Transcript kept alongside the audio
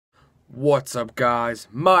What's up, guys?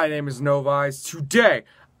 My name is Novice. Today,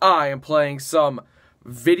 I am playing some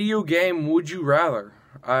video game Would You Rather.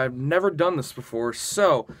 I've never done this before,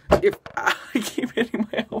 so if I keep hitting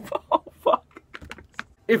my elbow, oh, fuck.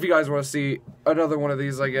 If you guys want to see another one of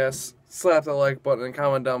these, I guess, slap the like button and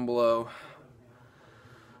comment down below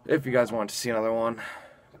if you guys want to see another one.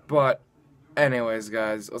 But anyways,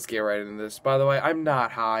 guys, let's get right into this. By the way, I'm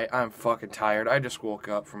not high. I'm fucking tired. I just woke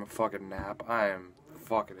up from a fucking nap. I am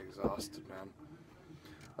fucking exhausted, man.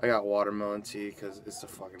 I got watermelon tea because it's the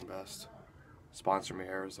fucking best. Sponsor me,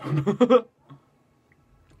 Arizona.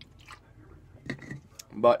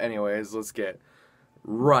 But anyways, let's get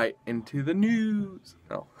right into the news.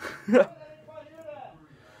 No.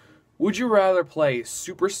 Would you rather play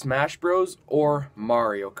Super Smash Bros. Or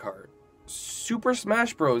Mario Kart? Super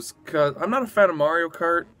Smash Bros. Because I'm not a fan of Mario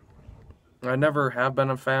Kart. I never have been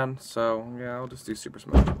a fan, so yeah, I'll just do Super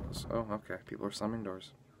Smash Bros. Oh, okay. People are slamming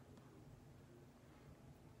doors.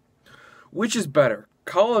 Which is better,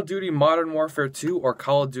 Call of Duty Modern Warfare 2 or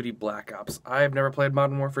Call of Duty Black Ops? I have never played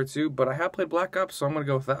Modern Warfare 2, but I have played Black Ops, so I'm going to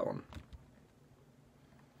go with that one.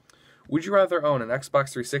 Would you rather own an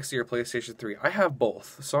Xbox 360 or PlayStation 3? I have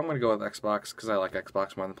both, so I'm going to go with Xbox because I like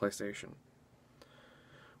Xbox more than PlayStation.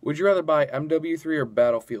 Would you rather buy MW3 or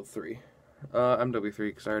Battlefield 3? MW3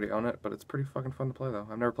 because I already own it, but it's pretty fucking fun to play though.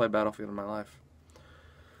 I've never played Battlefield in my life.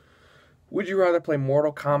 Would you rather play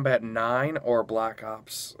Mortal Kombat 9 or Black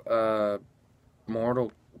Ops?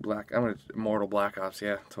 Mortal Black Ops,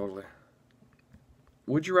 yeah, totally.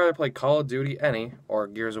 Would you rather play Call of Duty any or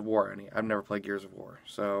Gears of War any? I've never played Gears of War,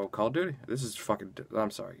 so Call of Duty. This is fucking. I'm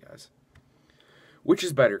sorry, guys. Which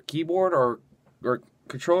is better, keyboard or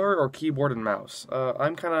controller or keyboard and mouse?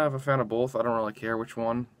 I'm kind of a fan of both. I don't really care which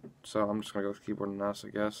one, so I'm just gonna go with keyboard and mouse, I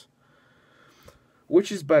guess. Which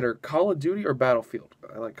is better, Call of Duty or Battlefield?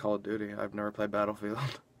 I like Call of Duty. I've never played Battlefield.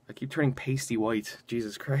 I keep turning pasty white.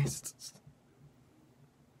 Jesus Christ.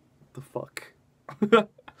 The fuck? What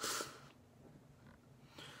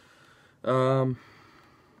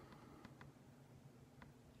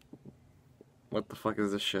the fuck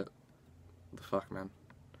is this shit? What the fuck, man?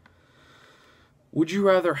 Would you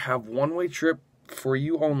rather have one-way trip for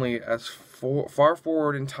you only as far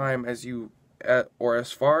forward in time as you, or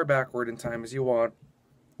as far backward in time as you want,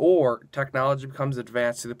 or technology becomes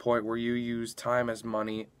advanced to the point where you use time as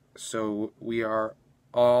money, so we are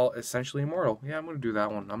all essentially immortal? Yeah, I'm going to do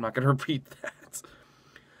that one. I'm not going to repeat that.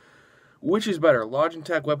 Which is better,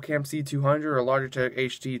 Logitech Webcam C200 or Logitech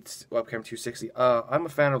HD Webcam 260? I'm a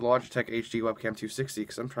fan of the Logitech HD Webcam 260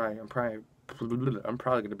 because I'm probably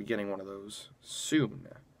going to be getting one of those soon.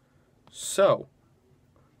 So,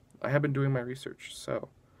 I have been doing my research. So,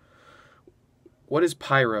 what is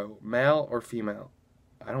Pyro, male or female?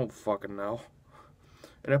 I don't fucking know.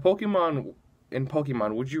 In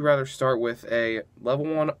Pokemon, would you rather start with a level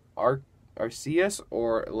 1 Arceus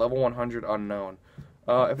or level 100 Unknown?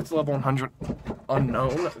 If it's level 100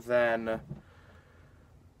 Unknown, then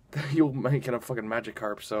you'll make it a fucking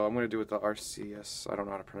Magikarp, so I'm going to do it with the Arceus. I don't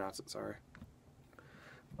know how to pronounce it, sorry.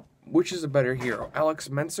 Which is a better hero, Alex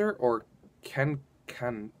Menser or Kanki?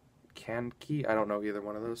 I don't know either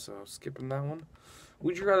one of those, so skipping that one.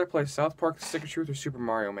 Would you rather play South Park: The Stick of Truth or Super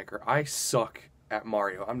Mario Maker? I suck at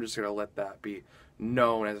Mario. I'm just going to let that be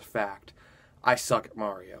known as a fact. I suck at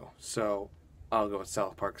Mario, so I'll go with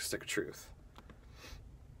South Park: The Stick of Truth.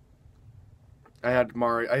 I had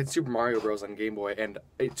Super Mario Bros. On Game Boy, and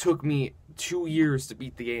it took me 2 years to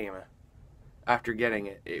beat the game. After getting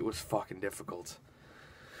it, it was fucking difficult.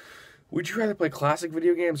 Would you rather play classic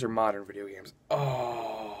video games or modern video games?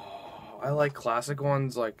 Oh, I like classic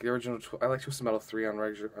ones, like the original. I like Twisted Metal 3 on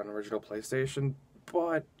original PlayStation,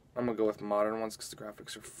 but I'm gonna go with modern ones because the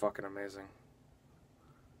graphics are fucking amazing.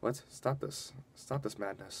 What? Stop this! Stop this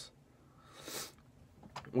madness!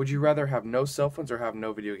 Would you rather have no cell phones or have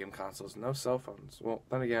no video game consoles? No cell phones. Well,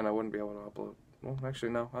 then again, I wouldn't be able to upload. Well,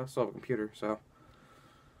 actually, no. I still have a computer, so.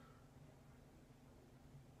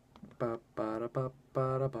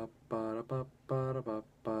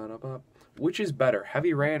 Which is better,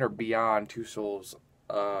 Heavy Rain or Beyond Two Souls?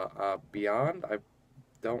 Beyond? I've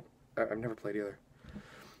never played either.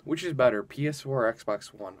 Which is better, PS4 or Xbox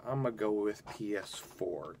One? I'm gonna go with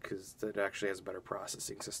PS4, because it actually has a better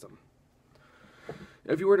processing system.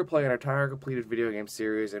 If you were to play an entire completed video game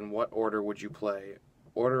series, in what order would you play?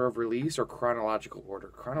 Order of release or chronological order?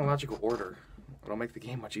 Chronological order. It'll make the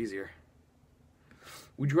game much easier.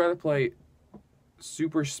 Would you rather play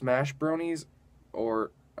Super Smash Bronies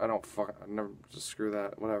or... I never... Just screw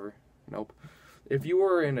that. Whatever. Nope. If you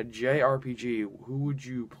were in a JRPG, who would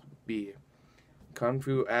you be? Kung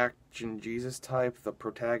Fu action Jesus type, the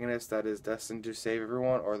protagonist that is destined to save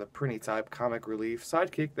everyone, or the Prinny type, comic relief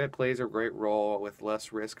sidekick that plays a great role with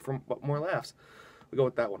less risk from but more laughs. We go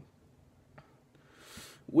with that one.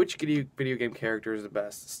 Which video game character is the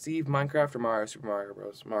best? Steve, Minecraft, or Mario, Super Mario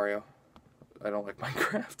Bros? Mario. I don't like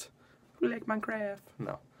Minecraft. Who like Minecraft?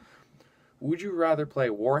 No. Would you rather play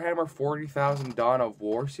Warhammer 40,000 Dawn of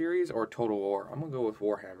War series or Total War? I'm going to go with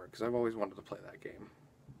Warhammer because I've always wanted to play that game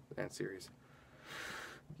and series.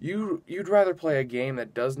 You'd rather play a game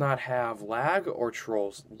that does not have lag or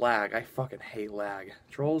trolls? Lag. I fucking hate lag.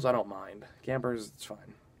 Trolls, I don't mind. Campers, it's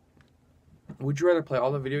fine. Would you rather play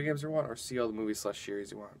all the video games you want or see all the movies /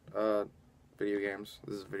 series you want? Video games.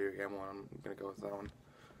 This is a video game one. I'm going to go with that one.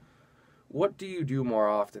 What do you do more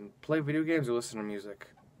often? Play video games or listen to music?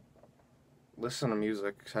 Listen to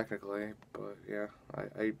music, technically, but yeah,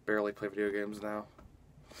 I barely play video games now.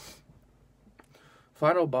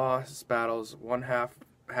 Final boss battles, one half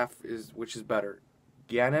is which is better?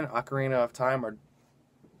 Ganon, Ocarina of Time, or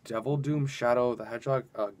Devil Doom Shadow of the Hedgehog?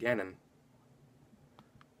 Ganon.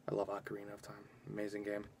 I love Ocarina of Time. Amazing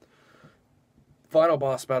game. Final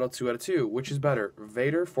boss battle 2 out of 2. Which is better?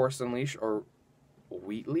 Vader, Force Unleashed, or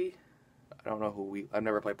Wheatley? I don't know who I've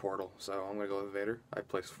never played Portal, so I'm gonna go with Vader. I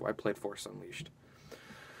played Force Unleashed.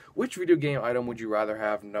 Which video game item would you rather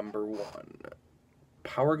have? Number 1.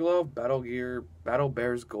 Power Glove, Battle Gear, Battle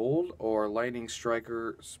Bears Gold, or Lightning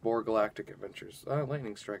Striker, Spore Galactic Adventures?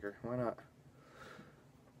 Lightning Striker, why not?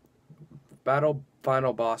 Final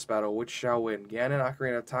boss battle, which shall win? Ganon,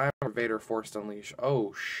 Ocarina of Time, or Vader, Force Unleashed?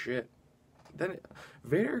 Oh shit. Then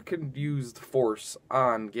Vader can use the Force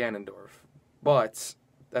on Ganondorf, but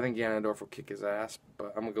I think Ganondorf will kick his ass,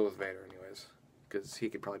 but I'm gonna go with Vader anyways, because he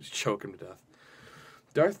could probably just choke him to death.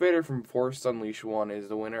 Darth Vader from Force Unleashed 1 is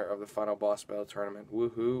the winner of the final boss battle tournament.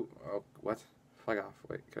 Woohoo. Oh, what? Fuck off.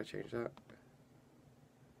 Wait, can I change that?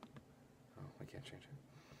 Oh, I can't change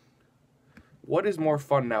it. What is more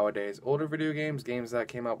fun nowadays? Older video games, games that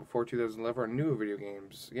came out before 2011, or newer video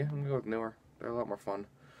games? Yeah, I'm gonna go with newer. They're a lot more fun.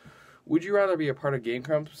 Would you rather be a part of Game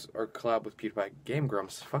Grumps or collab with PewDiePie? Game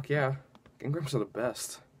Grumps. Fuck yeah. Game Grumps are the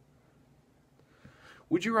best.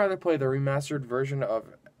 Would you rather play the remastered version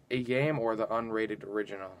of a game or the unrated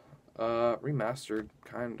original? Remastered,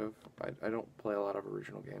 kind of. I don't play a lot of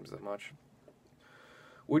original games that much.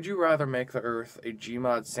 Would you rather make the Earth a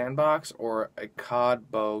Gmod sandbox or a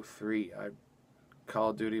COD Bow 3? Call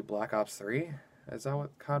of Duty Black Ops 3? Is that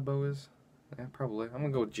what COD Bow is? Yeah, probably. I'm gonna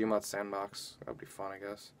go with Gmod sandbox. That'd be fun, I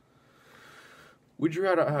guess. Would you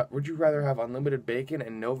rather have unlimited bacon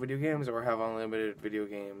and no video games, or have unlimited video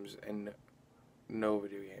games and no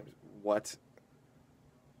video games? What?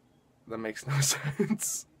 That makes no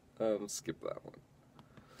sense. Skip that one.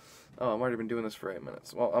 Oh, I've already been doing this for 8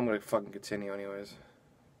 minutes. Well, I'm gonna fucking continue anyways.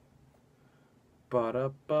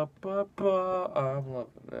 Ba-da-ba-ba-ba, I'm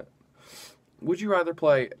loving it. Would you rather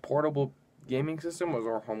play portable gaming system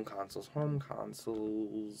or home consoles? Home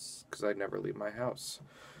consoles, because I'd never leave my house.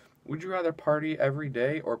 Would you rather party every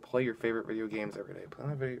day or play your favorite video games every day? Play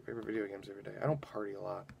my favorite video games every day. I don't party a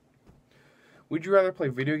lot. Would you rather play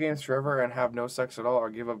video games forever and have no sex at all,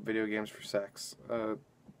 or give up video games for sex? Play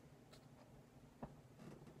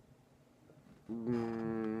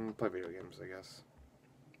video games, I guess.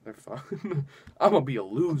 They're fun. I'm gonna be a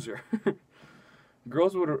loser.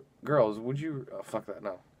 Girls, would you... Oh, fuck that,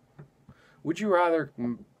 no. Would you rather...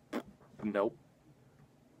 Nope.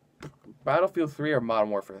 Battlefield 3 or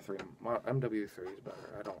Modern Warfare 3? MW3 is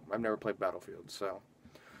better. I've never played Battlefield, so...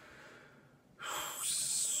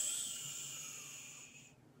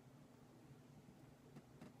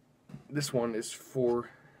 This one is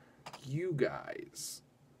for you guys.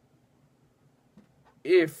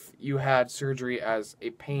 If you had surgery as a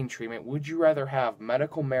pain treatment, would you rather have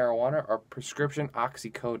medical marijuana or prescription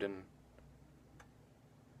oxycodone?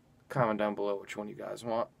 Comment down below which one you guys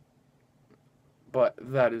want. But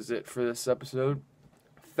that is it for this episode.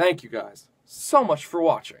 Thank you guys so much for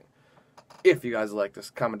watching. If you guys like this,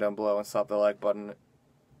 comment down below and slap the like button.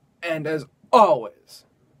 And as always,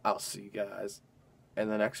 I'll see you guys in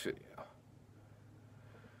the next video.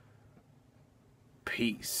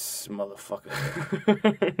 Peace,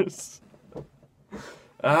 motherfuckers.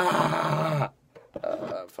 I'm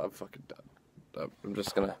fucking done. I'm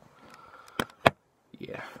just gonna...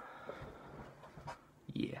 Yeah.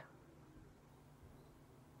 Yeah.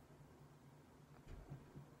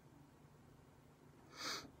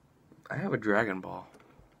 I have a Dragon Ball.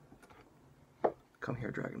 Come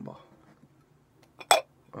here, Dragon Ball.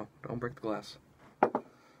 Oh, don't break the glass.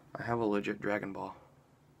 I have a legit Dragon Ball.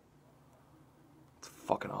 It's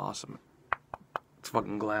fucking awesome. It's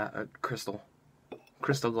fucking crystal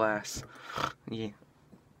glass. Yeah.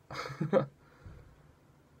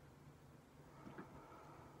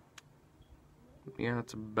 Yeah,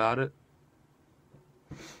 that's about it.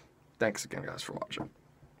 Thanks again, guys, for watching.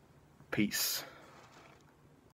 Peace.